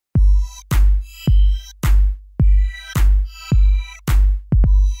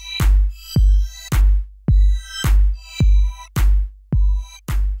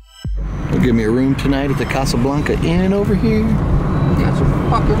They'll give me a room tonight at the Casablanca Inn over here. Got your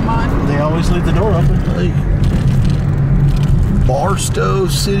fucking mind. They always leave the door open. Hey. Barstow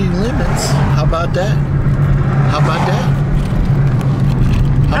city limits. How about that? How about that?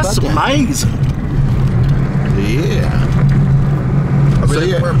 How That's about that? amazing. Yeah. Are we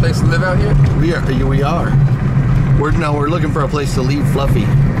looking for a place to live out here? We are. We're looking for a place to leave Fluffy.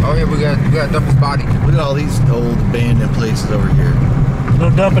 Oh yeah, we got to dump his body. Look at all these old abandoned places over here. No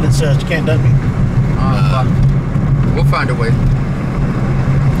dumping, it says. You can't dump me. Fuck. We'll find a way.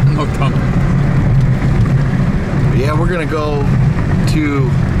 No dumping. Yeah, we're gonna go to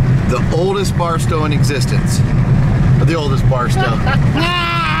the oldest Barstow in existence. The oldest Barstow.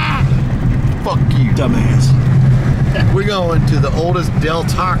 Fuck you, Dumbass. We're going to the oldest Del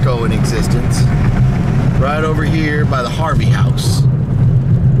Taco in existence. Right over here by the Harvey House.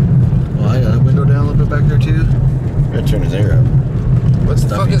 Well, I got a window down a little bit back there too. Gotta turn his air up. What the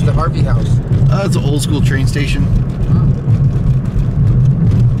fuck is the Harvey House? It's an old school train station.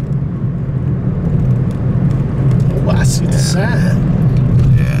 Oh, I see the sign.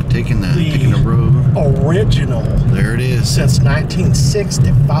 Yeah, taking the road. Original. There it is. Since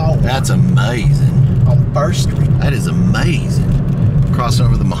 1965. That's amazing. On First Street. That is amazing. Crossing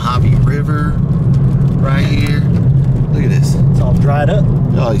over the Mojave River right here. Look at this. It's all dried up.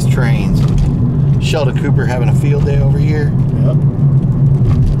 All these trains. Sheldon Cooper having a field day over here. Yep.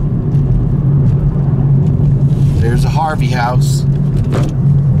 There's the Harvey House.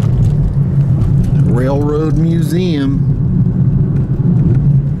 Railroad Museum.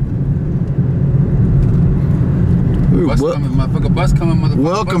 Ooh, Bus coming, motherfucker. Bus coming,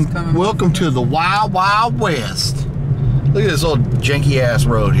 motherfucker. Welcome to the Wild Wild West. Look at this old janky ass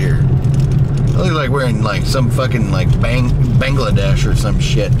road here. It looks like we're in like some fucking like Bangladesh or some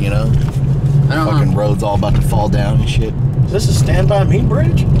shit, you know? Fucking road's all about to fall down and shit. Is this a Stand By Me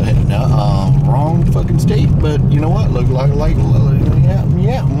bridge? No, wrong fucking state, but you know what? Look like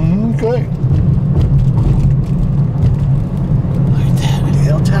yeah, okay. Look at that.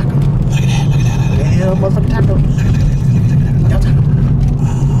 El Taco. Look at that. El motherfucking taco. El Taco.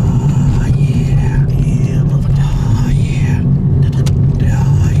 Oh yeah. Yeah, motherfucker. Oh yeah.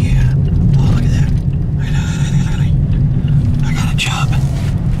 Oh yeah. Oh, look at that. I got a chub.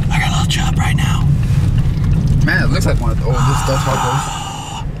 I got a little chub right now. Man, it looks like one of the oldest Del Tacos.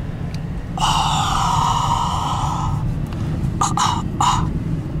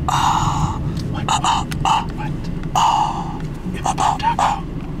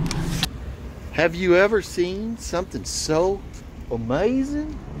 Have you ever seen something so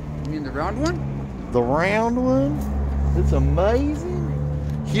amazing? You mean the round one? The round one? It's amazing.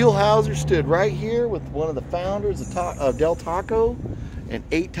 Hugh Hauser stood right here with one of the founders of Del Taco and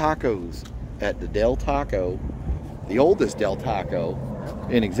ate tacos at the Del Taco, the oldest Del Taco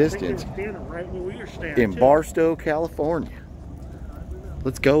in existence, in Barstow, California.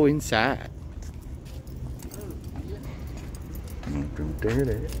 Let's go inside. There it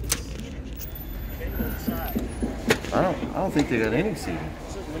is. I don't think they got any seating.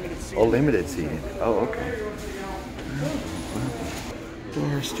 Oh, limited seating. Oh, okay.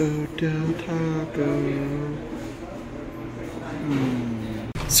 Barstow Del Taco.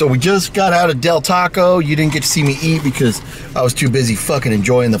 So we just got out of Del Taco. You didn't get to see me eat because I was too busy fucking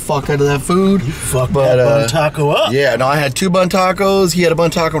enjoying the fuck out of that food. You fucked that bun taco up. Yeah, no, I had 2 bun tacos. He had a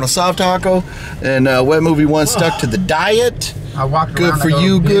bun taco and a soft taco. And Wet Movie 1 stuck to the diet. I walked good for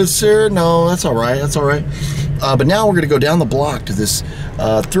you, good sir. No, that's all right. That's all right. But now we're going to go down the block to this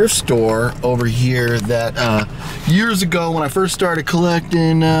thrift store over here that years ago when I first started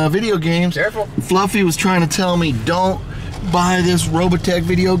collecting video games, Careful. Fluffy was trying to tell me, don't buy this Robotech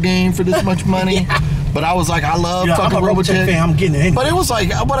video game for this much money. Yeah. But I was like, I love fucking Robotech. Fan, I'm getting it anyway. But it was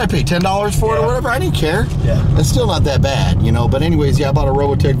like, what I paid $10 for it or whatever. I didn't care. Yeah. It's still not that bad, you know. But anyways, yeah, I bought a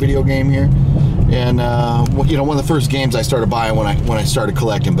Robotech video game here. And you know, one of the first games I started buying when I started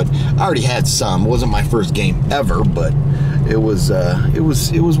collecting, but I already had some. It wasn't my first game ever, but it was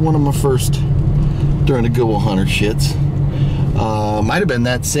one of my first during the Good Will Hunter shits. Might have been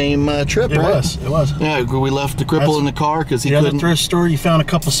that same trip, right? It was. Yeah, we left the cripple in the car because he couldn't. The thrift store, you found a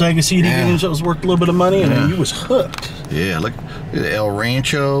couple Sega CD games that was worth a little bit of money, and then you was hooked. Yeah, look at the El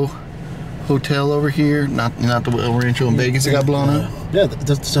Rancho Hotel over here. Not the El Rancho in Vegas that got blown up. Yeah,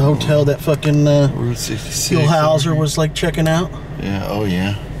 that's the hotel that fucking Route 66. Phil Hauser was like checking out. Yeah, oh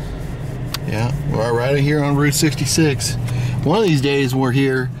yeah. Yeah, we're right here on Route 66. One of these days we're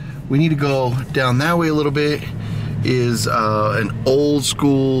here, we need to go down that way a little bit. Is an old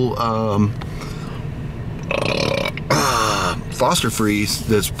school Foster Freeze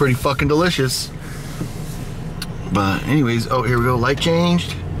that's pretty fucking delicious. But anyways, oh, here we go, light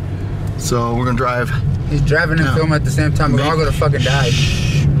changed. So we're gonna drive. He's driving and filming at the same time. We're all gonna fucking die.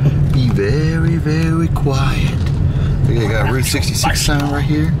 Be very, very quiet. We got Route 66 sign right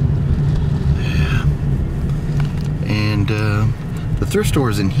here. Yeah. And the thrift store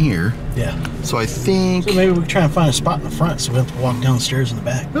is in here. Yeah. So I think. So maybe we can try and find a spot in the front so we have to walk downstairs in the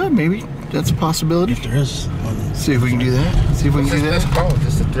back. Maybe that's a possibility. If there is one. See if we can do that. See if we can do that. Oh,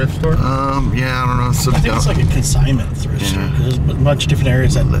 just a thrift store? Yeah, I don't know. So I think it's like a consignment thrift store because there's a bunch of different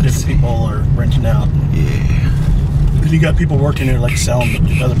areas that different people are renting out. Yeah. And you got people working there like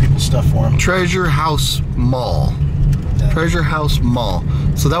selling other people's stuff for them. Treasure House Mall. Yeah. Treasure House Mall.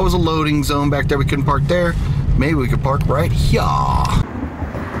 So that was a loading zone back there. We couldn't park there. Maybe we could park right here.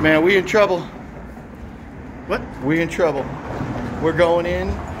 Man, we in trouble. What? We in trouble. We're going in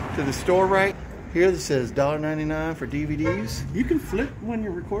to the store right here that says $1.99 for DVDs. You can flip when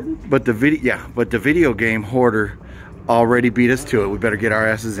you're recording. But the video game hoarder already beat us to it. We better get our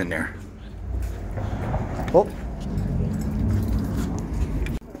asses in there. Oh.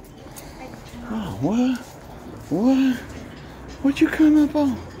 Oh, what? What? What you come up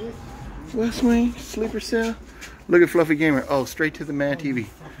on? West Wing, sleeper cell. Look at Fluffy Gamer. Oh, straight to the Mad TV.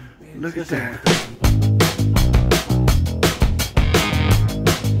 Look at that.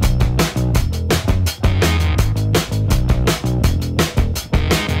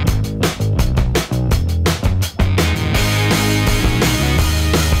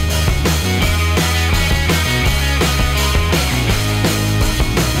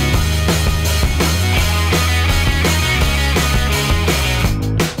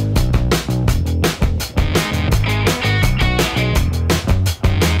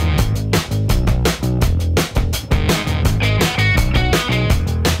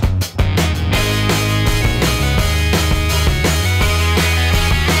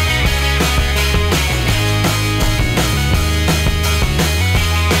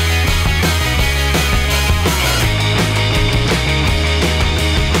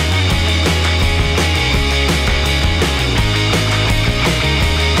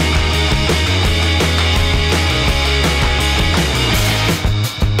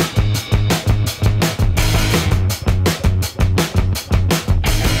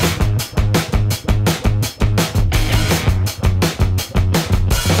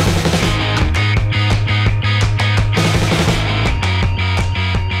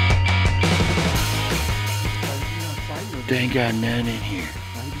 They ain't got none in here.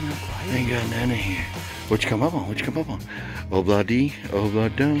 They ain't got none in here. What you come up on? What you come up on? Obladi,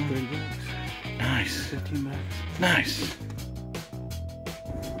 Obladon. Nice. 15 bucks. Nice.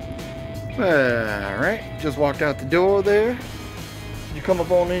 Alright, just walked out the door there. Did you come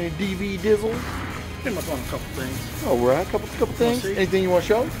up on any DV dizzle? Came up on a couple things. Oh, right, couple things. see. Anything you want to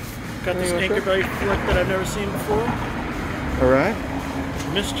show? Got this Anything you wanna Anchorite flick that I've never seen before. Alright.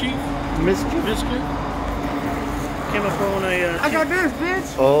 Mischief. Came up on a. I got this,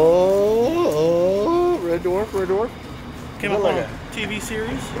 bitch! Oh, Red Dwarf. Came up on a TV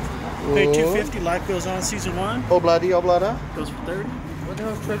series. Paid $2.50. Life Goes On season 1. Oblada. Goes for $30. What the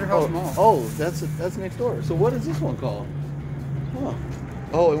hell is Treasure House Mall? Oh, that's next door. So what is this one called? Huh.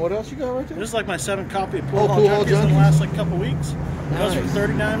 Oh, and what else you got right there? This is like my 7th copy of Pool Oh, Hall Pool Hall Junkies in the Junkies. last like couple weeks. Goes for Nice.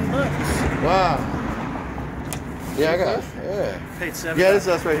 39 bucks. Wow. Yeah, I got it. Yeah. Paid $7. Yeah, this is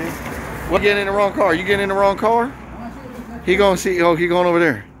us right here. What? You getting in the wrong car? You getting in the wrong car? He going to see. Oh, he going over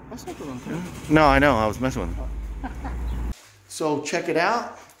there. No, I know. I was messing with him. So check it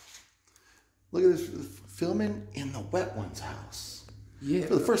out. Look at this filming in the wet one's house. Yeah.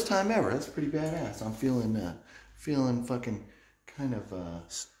 For the first time ever. That's pretty badass. I'm feeling fucking kind of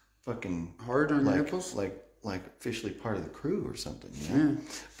fucking Hard on your nipples? like officially part of the crew or something, you know? Yeah.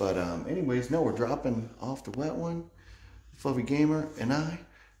 But anyways, no, we're dropping off the wet one. Fluffy Gamer and I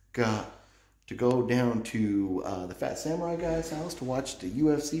got to go down to the Fat Samurai guy's house to watch the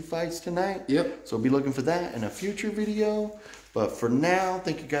UFC fights tonight. Yep. So be looking for that in a future video. But for now,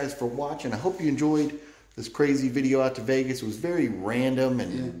 thank you guys for watching. I hope you enjoyed this crazy video out to Vegas. It was very random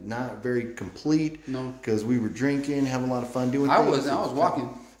and not very complete. No. Because we were drinking, having a lot of fun doing I things. was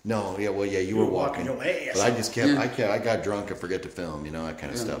walking. No, yeah, well, yeah, you were walking. your ass. But I just kept, I got drunk and forget to film, you know, that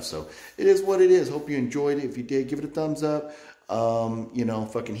kind of stuff. So it is what it is. Hope you enjoyed it. If you did, give it a thumbs up. You know,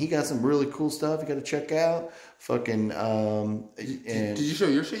 fucking, he got some really cool stuff you got to check out. Fucking, and Did you show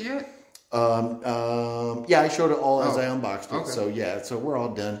your shit yet? yeah, I showed it all as I unboxed it. Okay. So yeah, so we're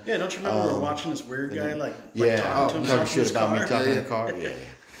all done. Yeah, don't you remember we were watching this weird guy talking shit about me talking in the car. Yeah.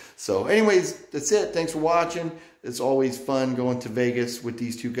 So anyways, that's it. Thanks for watching. It's always fun going to Vegas with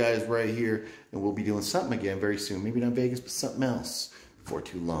these two guys right here, and we'll be doing something again very soon. Maybe not Vegas, but something else before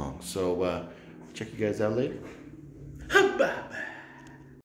too long. So check you guys out later. Bye-bye.